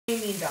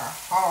beans are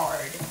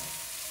hard.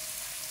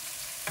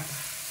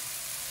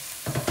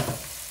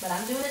 But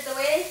I'm doing it the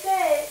way they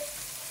said.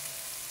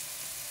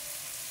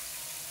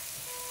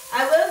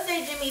 I will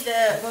say, Jimmy,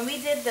 when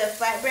we did the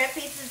flatbread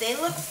pieces, they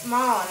looked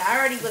small, and I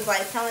already was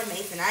like telling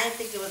Mason I didn't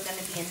think it was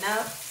gonna be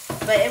enough,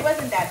 but it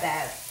wasn't that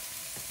bad.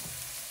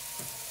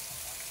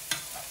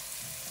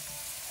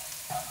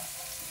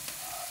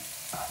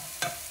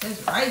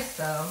 There's rice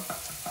though,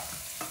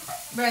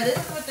 bro. This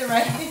is what the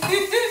rice.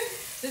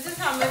 This is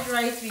how much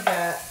rice we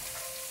got.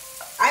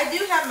 I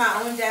do have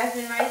my own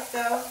jasmine rice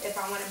though, if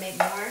I want to make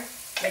more,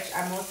 which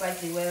I most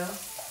likely will,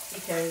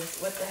 because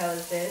what the hell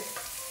is this?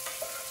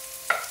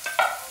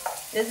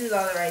 This is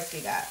all the rice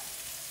we got.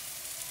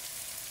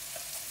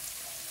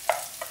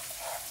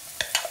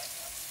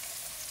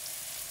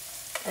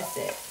 That's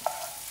it.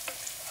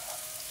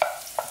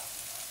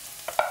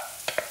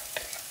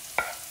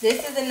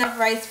 This is enough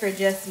rice for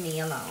just me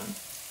alone.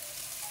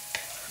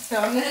 So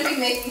I'm gonna be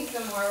making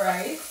some more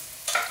rice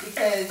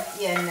because,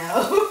 yeah,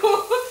 no,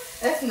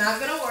 that's not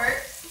gonna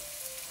work.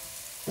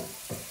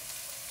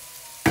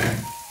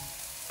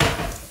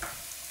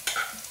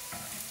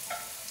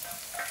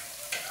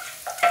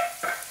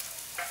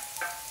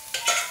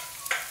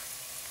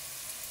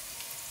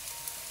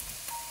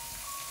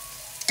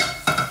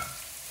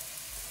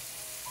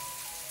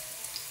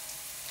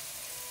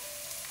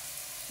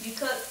 You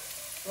cook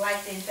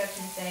like the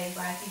instructions say,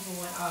 black people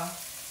went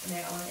off on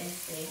their own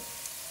instinct.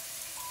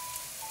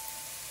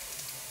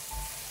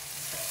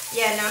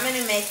 Yeah, now I'm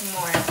gonna make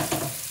more.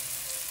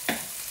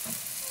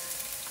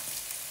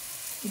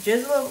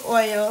 Drizzle of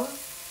oil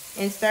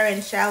and stir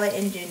in shallot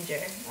and ginger.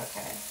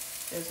 Okay,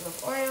 drizzle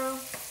of oil.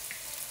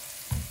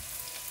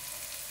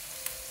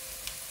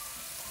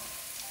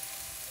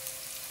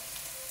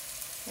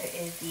 There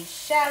is the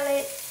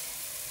shallot.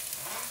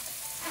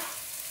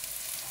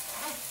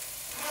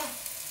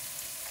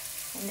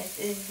 And this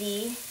is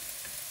the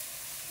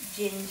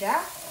ginger.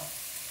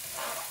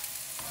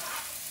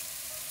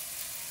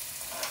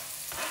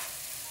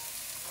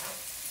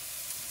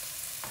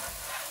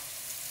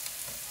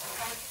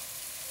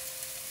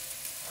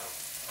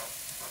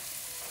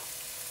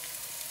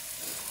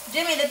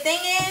 Jimmy, the thing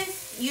is,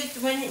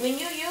 when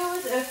you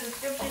use a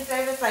subscription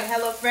service like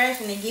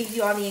HelloFresh and it gives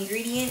you all the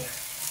ingredients,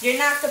 you're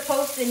not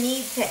supposed to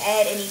need to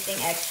add anything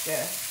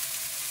extra.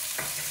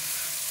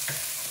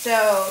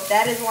 So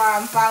that is why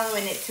I'm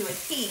following it to a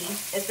T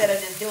instead of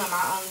just doing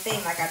my own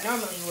thing like I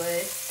normally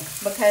would,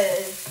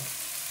 because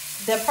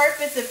the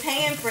purpose of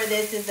paying for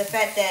this is the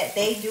fact that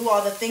they do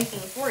all the thinking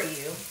for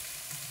you.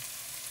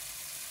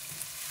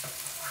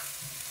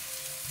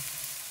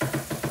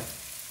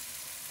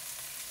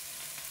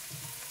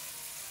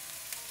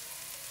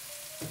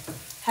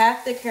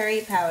 Half the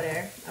curry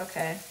powder.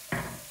 Okay.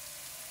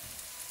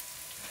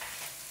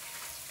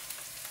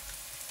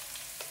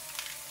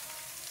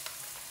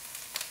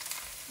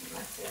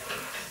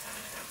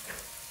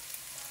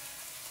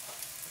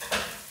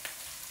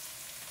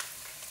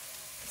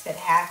 Said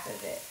half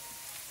of it.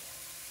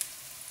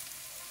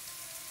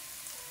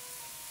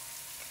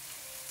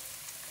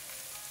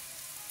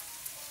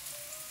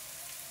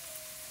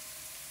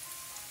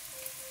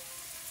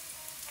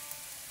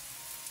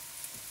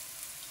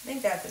 I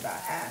think that's about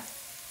half.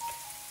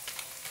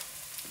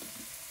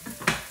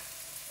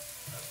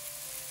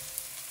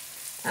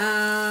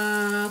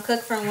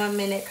 Cook for 1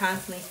 minute,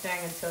 constantly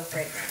stirring until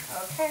fragrant.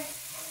 Okay.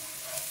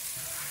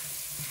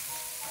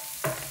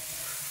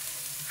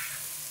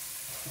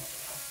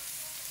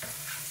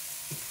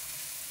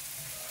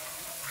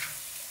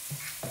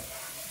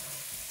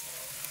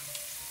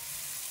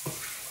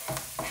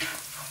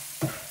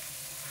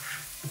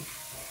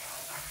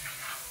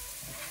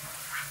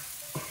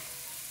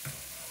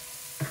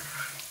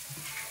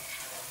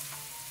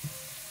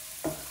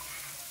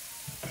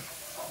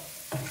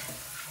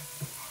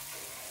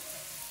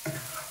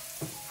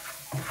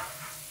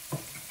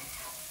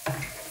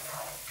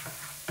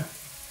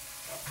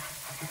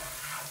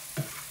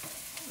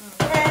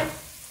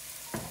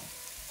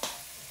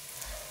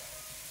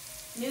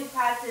 New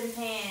pots and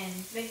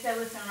pans, mixed up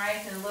with some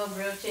rice and a little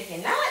grilled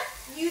chicken. Not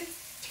you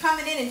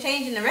coming in and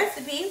changing the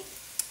recipe.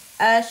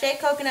 Shake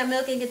coconut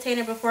milk in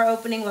container before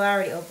opening. Well, I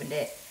already opened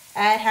it.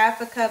 Add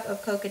half a cup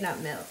of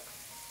coconut milk.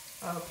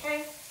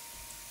 Okay.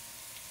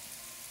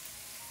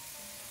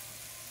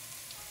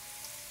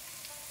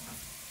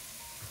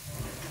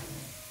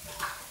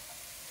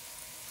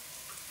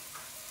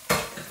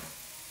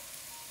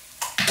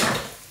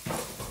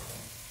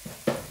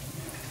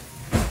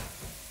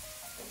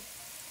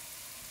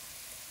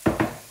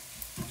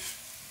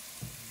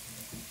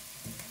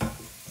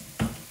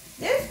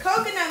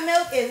 Coconut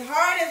milk is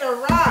hard as a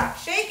rock.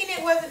 Shaking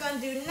it wasn't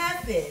going to do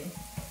nothing.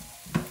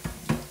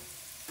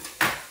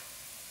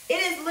 It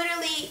is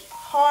literally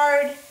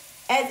hard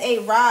as a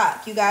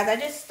rock, you guys. I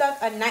just stuck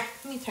a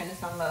knife. Let me turn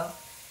this on low.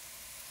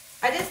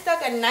 I just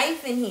stuck a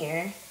knife in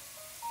here.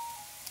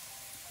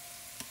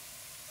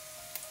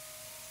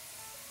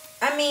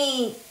 I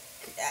mean,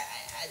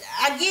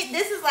 I get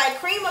this is like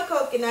cream of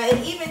coconut,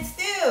 and even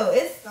still,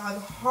 it's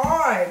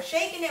hard.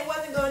 Shaking it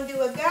wasn't going to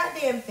do a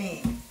goddamn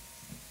thing.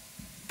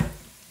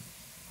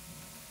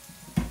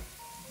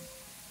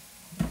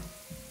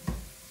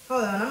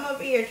 Hold on, I'm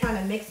over here trying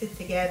to mix it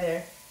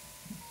together.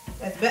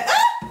 That's better.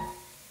 Ah!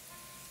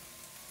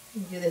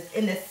 Do this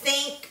in the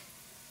sink.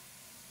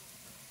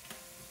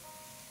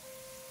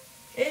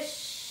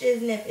 This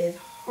shiznip is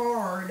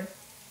hard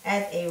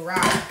as a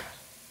rock.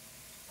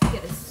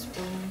 Get a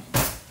spoon.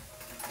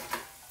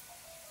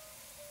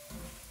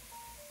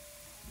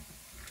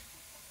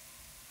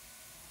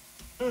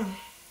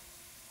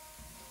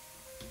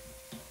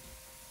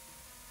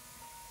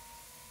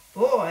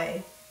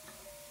 Boy.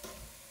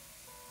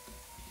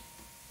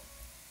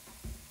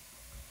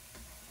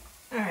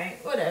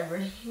 Alright,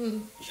 whatever.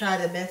 Try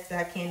the best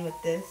I can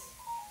with this.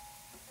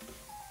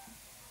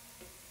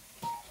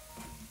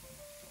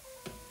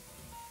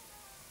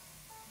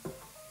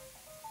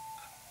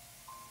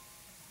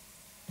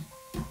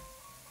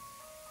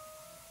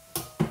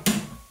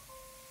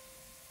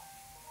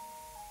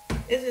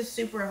 This is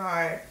super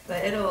hard,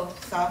 but it'll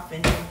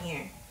soften in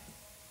here.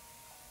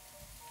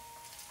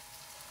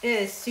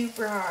 It is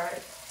super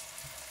hard.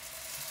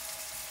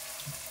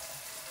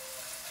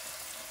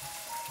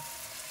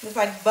 It's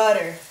like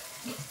butter.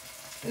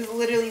 It's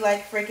literally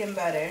like freaking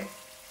butter.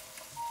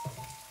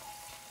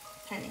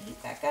 Turn the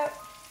heat back up.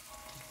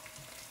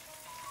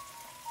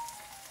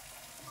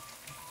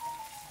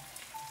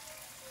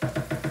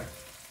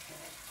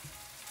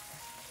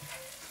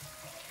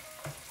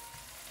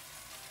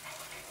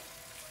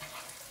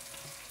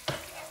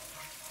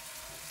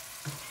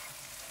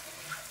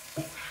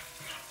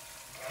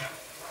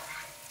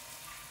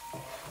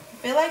 I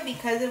feel like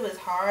because it was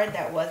hard,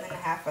 that wasn't a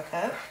half a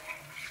cup.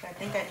 So I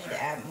think I need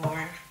to add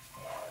more.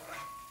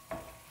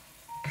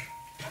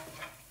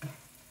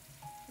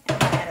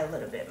 And add a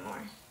little bit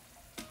more.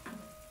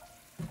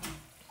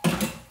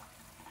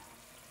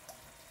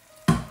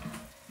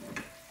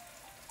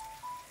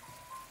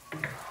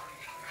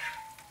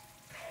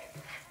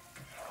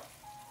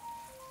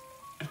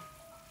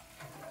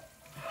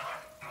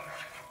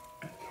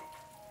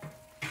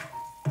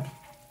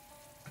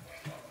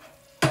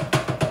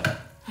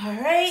 All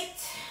right.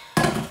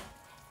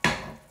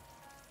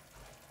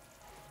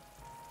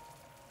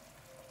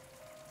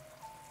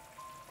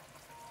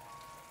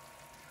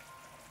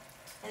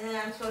 And then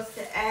I'm supposed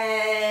to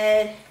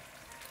add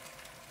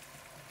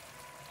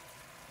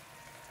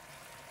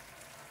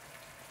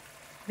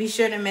be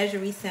sure to measure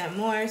recent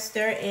more,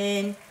 stir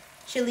in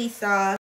chili sauce.